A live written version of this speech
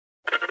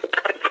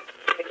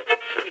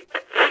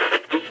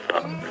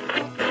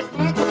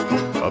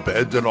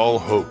Abandon all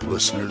hope,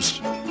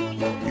 listeners.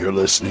 You're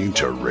listening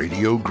to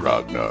Radio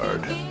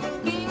Grognard,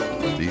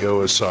 the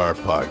OSR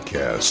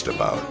podcast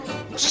about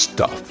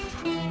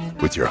stuff,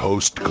 with your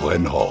host,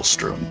 Glenn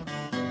Hallstrom.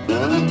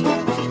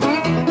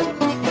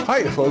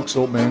 Hi, folks.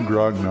 Old Man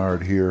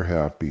Grognard here.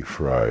 Happy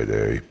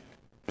Friday.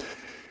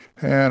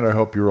 And I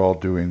hope you're all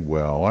doing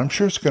well. I'm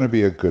sure it's going to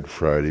be a good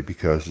Friday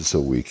because it's a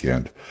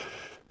weekend.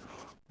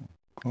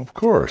 Of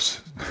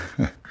course.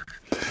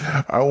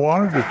 I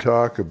wanted to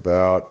talk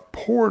about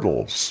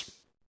portals.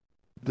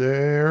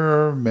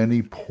 There are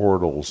many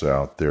portals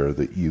out there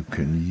that you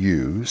can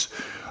use.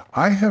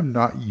 I have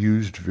not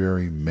used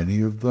very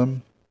many of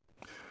them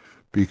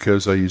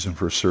because I use them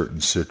for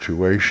certain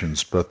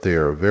situations, but they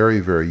are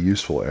very, very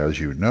useful, as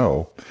you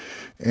know.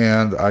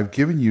 And I've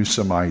given you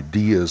some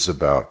ideas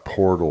about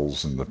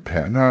portals in the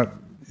past, not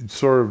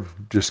sort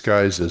of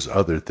disguised as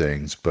other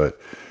things, but,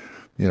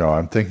 you know,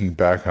 I'm thinking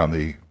back on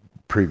the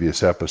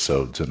previous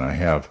episodes, and I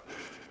have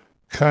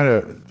kind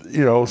of,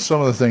 you know,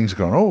 some of the things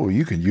going, oh,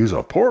 you can use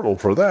a portal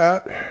for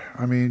that.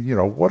 I mean, you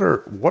know, what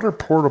are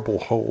portable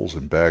holes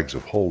in bags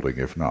of holding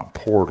if not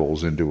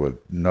portals into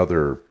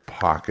another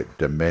pocket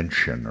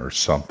dimension or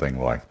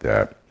something like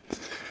that?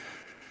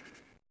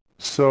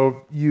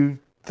 So you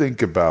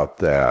think about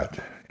that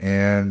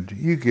and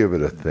you give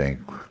it a think.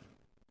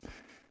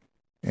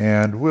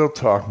 And we'll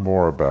talk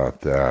more about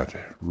that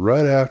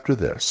right after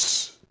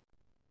this.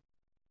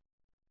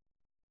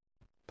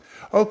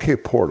 Okay,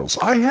 portals.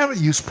 I haven't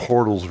used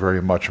portals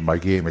very much in my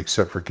game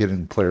except for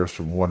getting players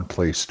from one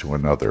place to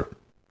another.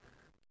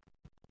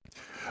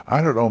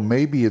 I don't know,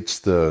 maybe it's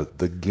the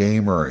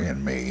gamer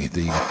in me,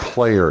 the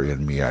player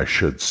in me, I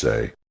should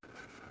say.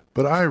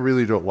 But I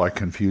really don't like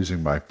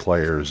confusing my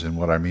players, and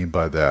what I mean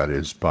by that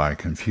is by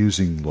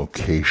confusing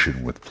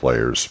location with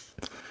players.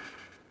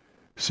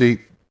 See,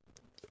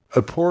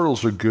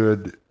 portals are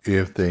good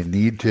if they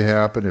need to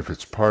happen, if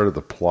it's part of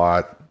the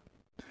plot.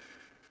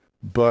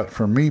 But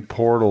for me,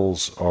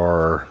 portals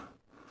are,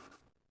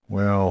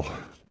 well,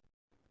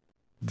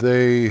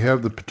 they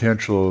have the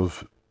potential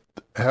of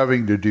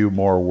having to do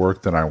more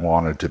work than I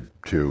wanted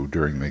to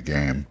during the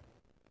game.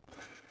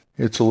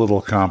 It's a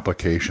little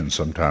complication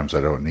sometimes I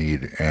don't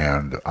need,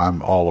 and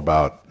I'm all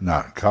about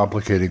not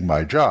complicating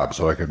my job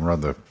so I can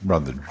run the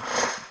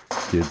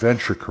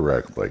adventure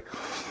correctly.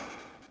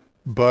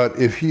 But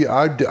if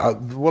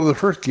one of the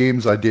first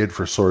games I did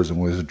for Swords and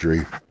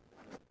Wizardry,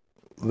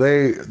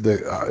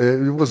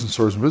 it wasn't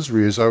Swords and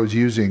Wizardry, as I was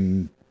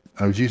using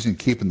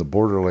Keep in the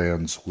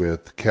Borderlands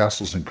with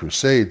Castles and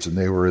Crusades, and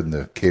they were in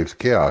the Caves of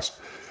Chaos.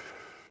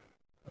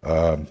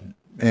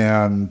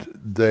 And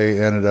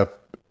they ended up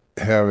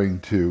they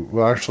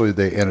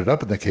ended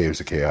up in the Caves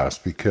of Chaos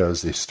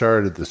because they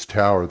started this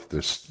tower,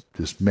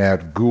 this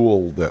mad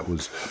ghoul that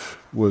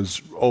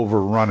was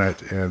overrun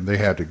it, and they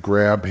had to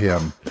grab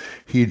him.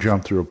 He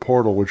jumped through a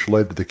portal which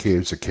led to the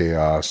Caves of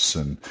Chaos,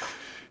 and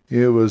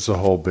it was a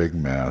whole big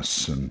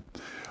mess. And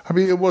I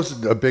mean, it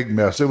wasn't a big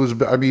mess.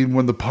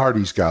 When the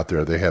parties got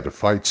there, they had to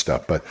fight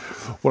stuff. But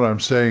what I'm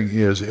saying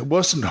is it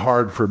wasn't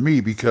hard for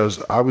me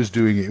because I was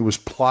doing it. It was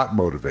plot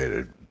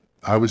motivated.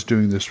 I was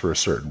doing this for a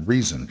certain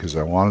reason because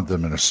I wanted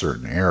them in a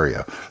certain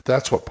area.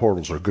 That's what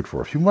portals are good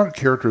for. If you want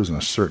characters in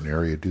a certain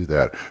area, do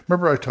that.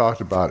 Remember I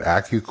talked about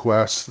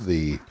AccuQuest,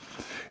 the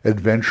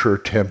adventure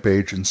temp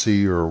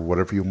agency or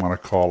whatever you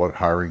want to call it,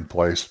 hiring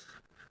place?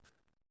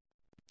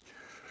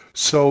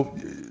 So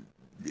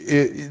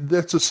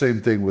that's the same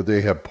thing where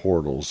they have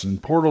portals,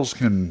 and portals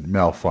can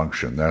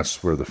malfunction.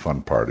 That's where the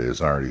fun part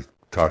is. I already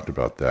talked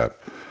about that.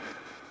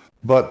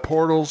 But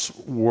portals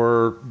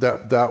were,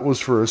 that was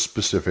for a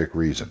specific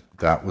reason.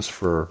 That was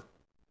for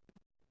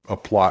a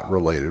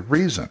plot-related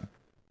reason.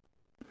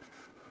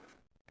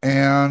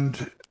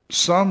 And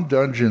some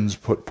dungeons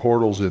put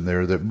portals in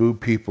there that move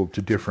people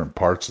to different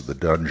parts of the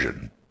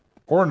dungeon.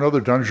 Or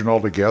another dungeon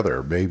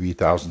altogether, maybe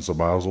thousands of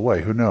miles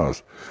away, who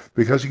knows?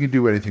 Because you can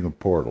do anything with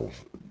portals.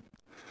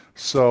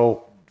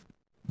 So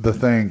the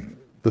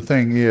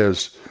thing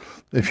is,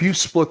 if you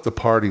split the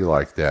party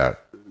like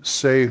that,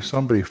 say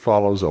somebody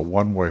follows a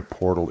one-way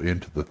portal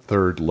into the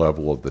third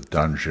level of the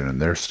dungeon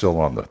and they're still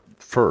on the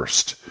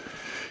first,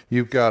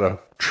 you've got to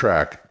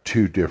track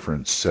two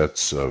different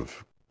sets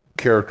of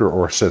character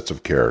or sets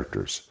of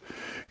characters.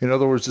 In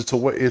other words,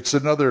 it's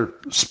another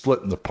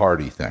split in the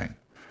party thing,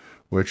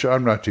 which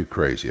I'm not too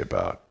crazy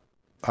about.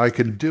 I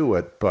can do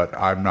it, but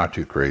I'm not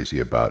too crazy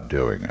about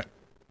doing it.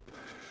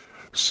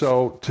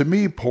 So, to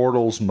me,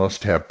 portals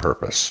must have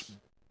purpose.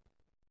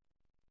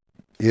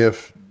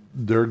 If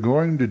they're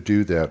going to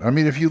do that, I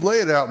mean, if you lay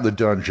it out in the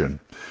dungeon,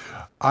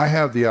 I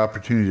have the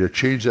opportunity to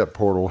change that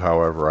portal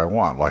however I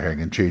want, like I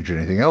can change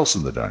anything else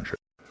in the dungeon.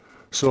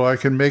 So I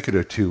can make it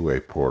a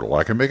two-way portal.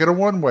 I can make it a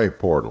one-way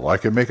portal. I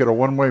can make it a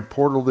one-way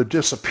portal that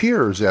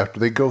disappears after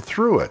they go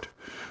through it.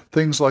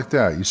 Things like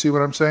that. You see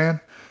what I'm saying?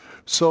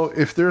 So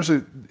if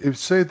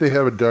say they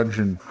have a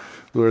dungeon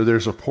where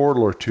there's a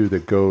portal or two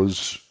that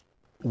goes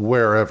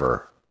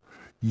wherever,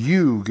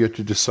 you get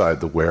to decide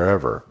the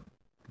wherever.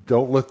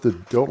 Don't let the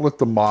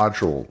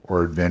module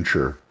or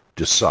adventure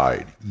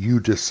decide. You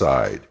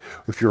decide.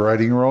 If you're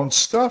writing your own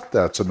stuff,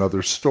 that's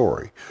another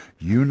story.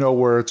 You know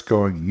where it's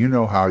going. You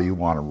know how you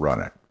want to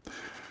run it.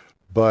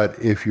 But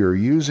if you're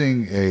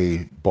using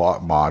a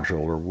bought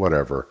module or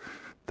whatever,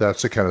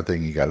 that's the kind of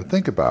thing you got to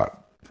think about.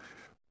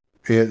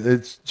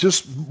 It's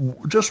just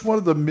one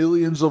of the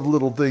millions of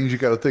little things you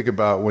got to think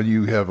about when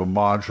you have a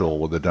module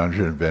with a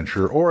dungeon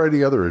adventure or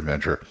any other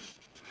adventure.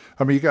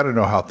 I mean, you got to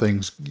know how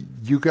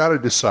you got to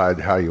decide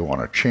how you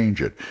want to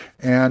change it.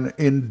 And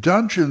in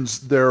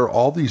dungeons, there are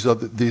all these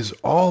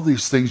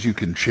things you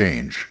can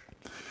change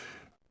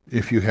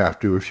if you have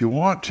to, if you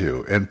want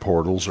to. And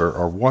portals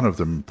are one of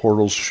them.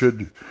 Portals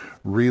should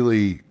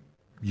really,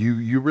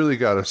 you really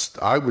got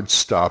to, I would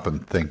stop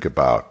and think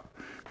about,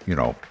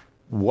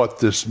 what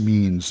this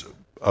means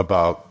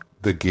about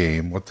the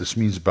game, what this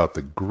means about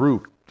the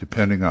group,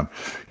 depending on,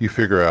 you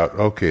figure out,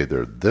 okay,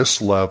 they're this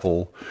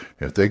level.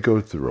 If they go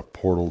through a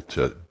portal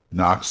to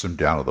knocks them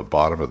down to the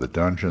bottom of the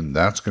dungeon,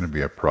 that's going to be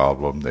a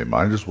problem. They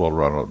might as well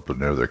run up and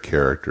know their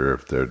character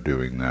if they're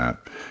doing that.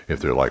 If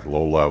they're like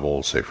low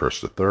level, say first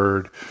to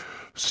third.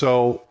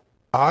 So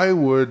I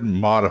would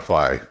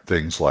modify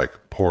things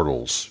like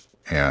portals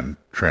and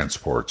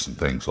transports and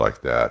things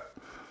like that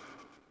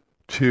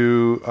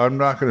I'm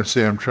not going to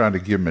say I'm trying to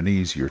give them an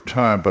easier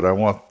time, but I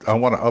want to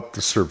up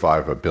the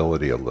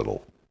survivability a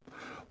little.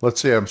 Let's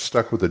say I'm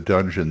stuck with a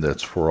dungeon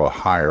that's for a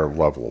higher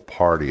level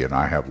party and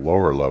I have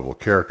lower level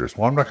characters.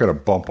 Well, I'm not going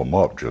to bump them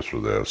up just for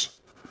this.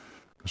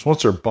 Because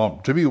once they're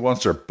bumped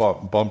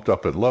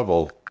up in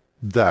level,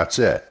 that's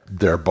it.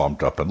 They're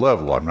bumped up in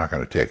level. I'm not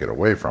going to take it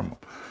away from them.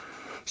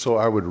 So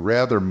I would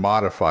rather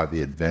modify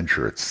the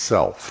adventure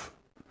itself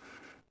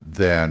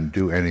than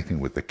do anything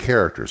with the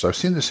characters. I've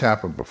seen this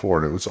happen before,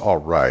 and it was all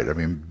right. I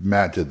mean,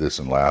 Matt did this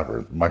in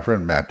Labyrinth. My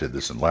friend Matt did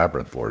this in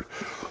Labyrinth Lord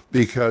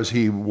because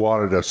he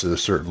wanted us at a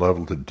certain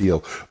level to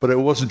deal. But it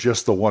wasn't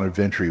just the one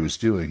adventure he was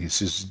doing. He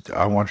says,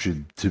 I want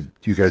you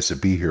guys to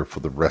be here for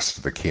the rest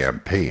of the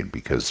campaign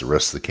because the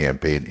rest of the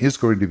campaign is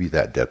going to be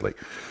that deadly.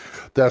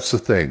 That's the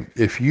thing.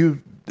 If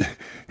you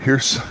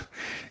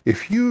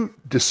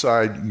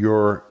decide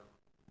your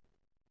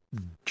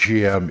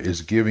GM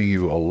is giving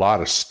you a lot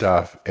of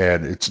stuff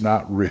and it's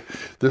not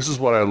this is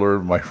what I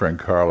learned from my friend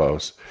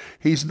Carlos.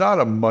 He's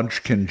not a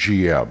munchkin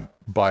GM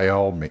by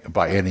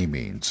any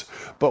means,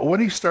 but when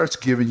he starts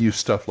giving you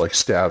stuff like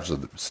staves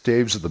of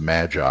the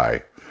Magi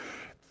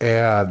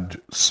and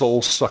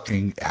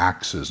soul-sucking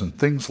axes and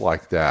things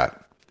like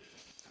that,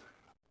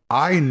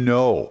 I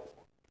know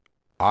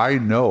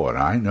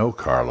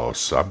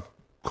Carlos, I'm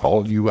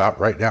calling you out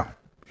right now.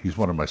 He's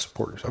one of my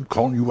supporters. I'm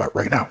calling you out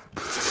right now.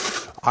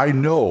 I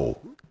know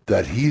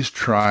that he's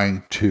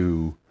trying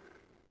to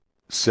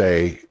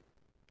say,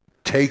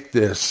 take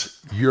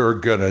this, you're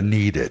going to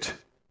need it.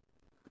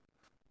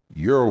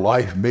 Your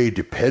life may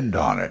depend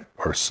on it,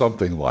 or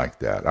something like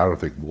that. I don't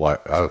think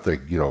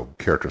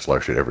character's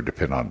life should ever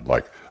depend on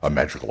like a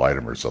magical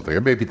item or something.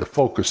 It may be the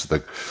focus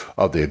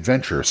of the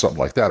adventure or something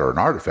like that, or an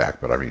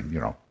artifact, but I mean,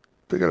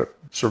 they got to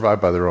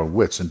survive by their own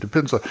wits, and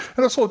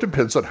also it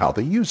depends on how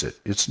they use it.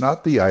 It's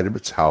not the item,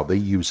 it's how they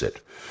use it.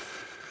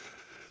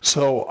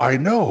 So I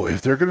know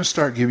if they're going to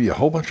start giving you a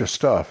whole bunch of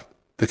stuff,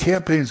 the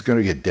campaign's going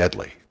to get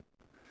deadly.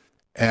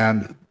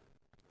 And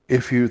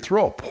if you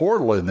throw a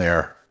portal in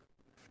there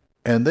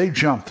and they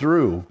jump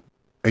through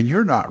and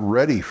you're not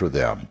ready for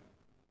them,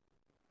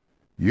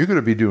 you're going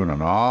to be doing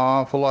an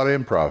awful lot of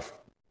improv.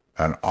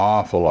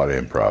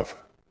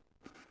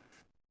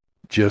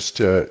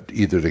 Just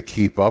either to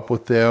keep up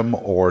with them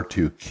or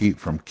to keep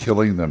from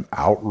killing them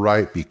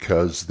outright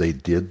because they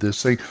did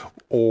this thing.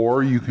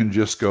 Or you can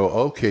just go,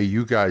 okay,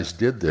 you guys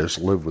did this,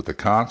 live with the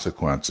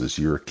consequences.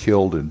 You're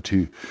killed in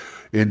two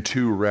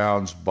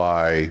rounds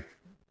by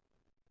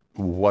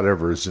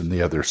whatever's in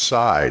the other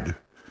side.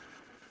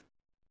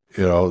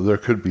 There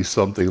could be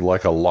something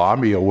like a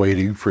Lamia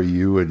waiting for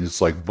you, and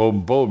it's like,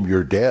 boom, boom,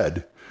 you're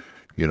dead.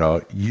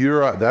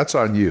 That's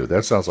on you.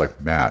 That sounds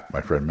like Matt, my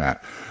friend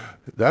Matt.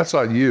 That's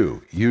on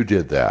you. You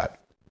did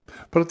that.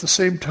 But at the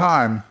same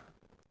time,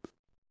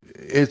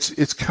 it's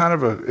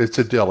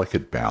a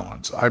delicate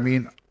balance. I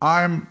mean,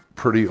 I'm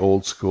pretty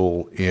old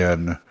school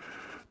in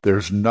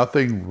there's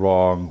nothing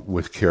wrong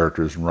with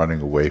characters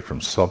running away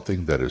from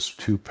something that is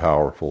too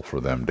powerful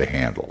for them to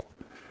handle.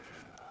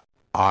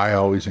 I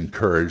always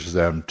encourage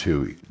them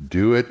to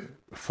do it,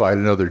 fight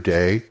another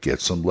day,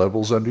 get some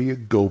levels under you,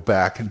 go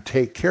back and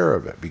take care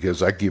of it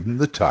because I give them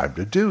the time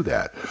to do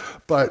that.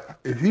 But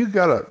if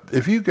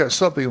you got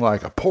something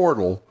like a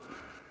portal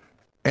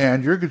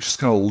and you're just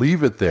going to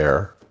leave it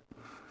there,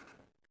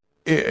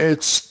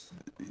 it's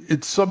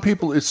some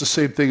people, it's the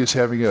same thing as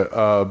having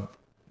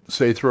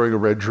throwing a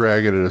red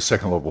dragon at a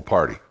second level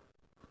party.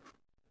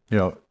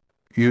 You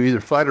either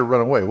fight or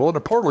run away. Well, in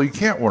a portal, you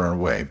can't run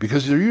away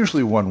because they're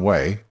usually one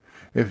way.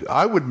 The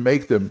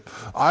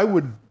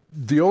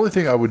only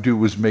thing I would do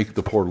was make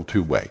the portal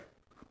two-way.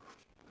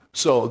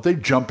 So they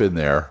jump in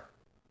there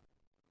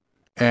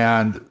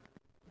and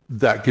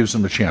that gives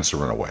them a chance to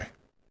run away.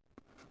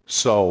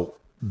 So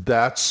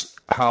that's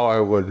how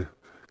I would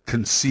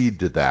concede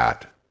to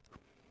that.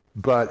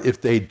 But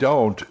if they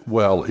don't,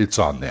 well, it's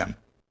on them.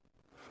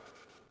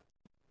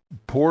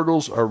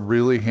 Portals are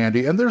really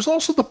handy. And there's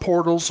also the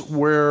portals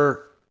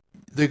where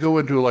they go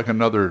into like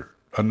another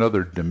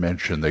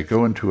dimension. They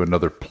go into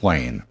another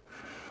plane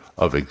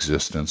of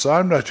existence.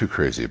 I'm not too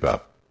crazy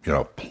about,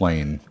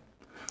 plane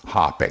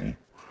hopping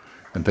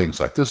and things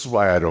like this. Is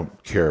why I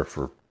don't care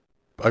for,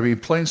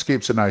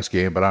 Planescape's a nice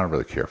game, but I don't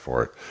really care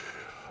for it.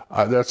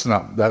 That's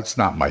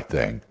not my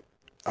thing.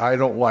 I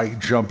don't like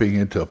jumping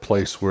into a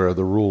place where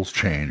the rules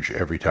change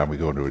every time we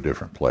go into a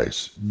different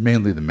place,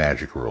 mainly the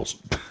Magic rules.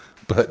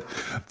 But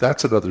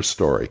that's another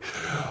story.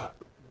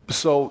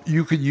 So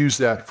you could use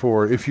that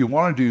for, if you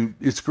want to do,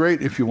 it's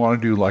great if you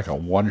want to do like a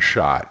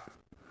one-shot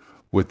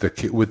with the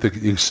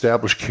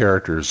established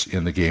characters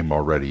in the game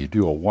already. You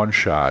do a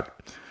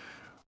one-shot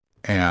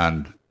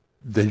and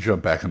they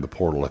jump back in the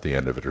portal at the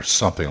end of it or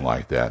something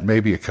like that.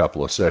 Maybe a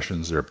couple of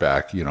sessions, they're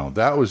back.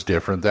 That was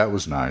different. That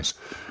was nice.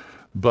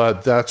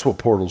 But that's what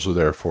portals are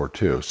there for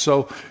too.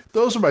 So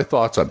those are my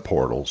thoughts on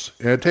portals.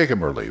 And take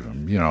them or leave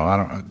them.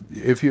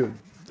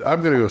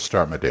 I'm going to go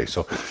start my day.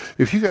 So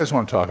if you guys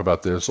want to talk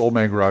about this,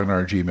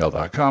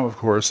 oldmangrognard@gmail.com, of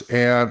course,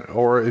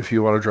 or if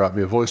you want to drop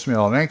me a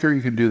voicemail on Anchor,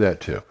 you can do that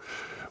too.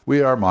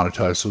 We are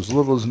monetized, so as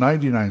little as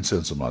 99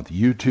 cents a month.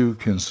 You too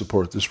can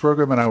support this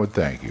program, and I would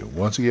thank you.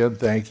 Once again,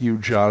 thank you,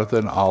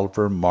 Jonathan,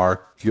 Oliver,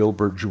 Mark,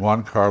 Gilbert,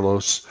 Juan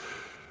Carlos,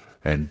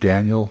 and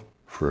Daniel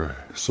for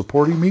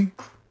supporting me.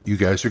 You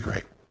guys are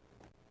great.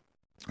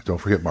 Don't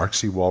forget Mark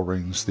C.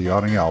 Walring's The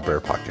Yawning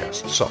Owlbear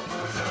podcast. So,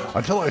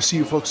 until I see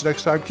you folks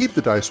next time, keep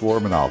the dice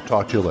warm, and I'll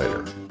talk to you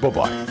later.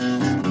 Bye-bye.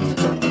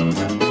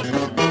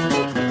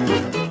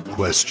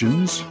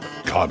 Questions?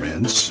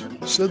 Comments?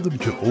 Send them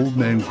to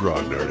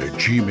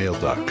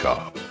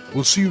oldmangrognard@gmail.com.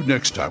 We'll see you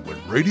next time when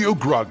Radio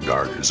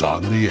Grognard is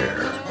on the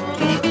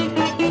air.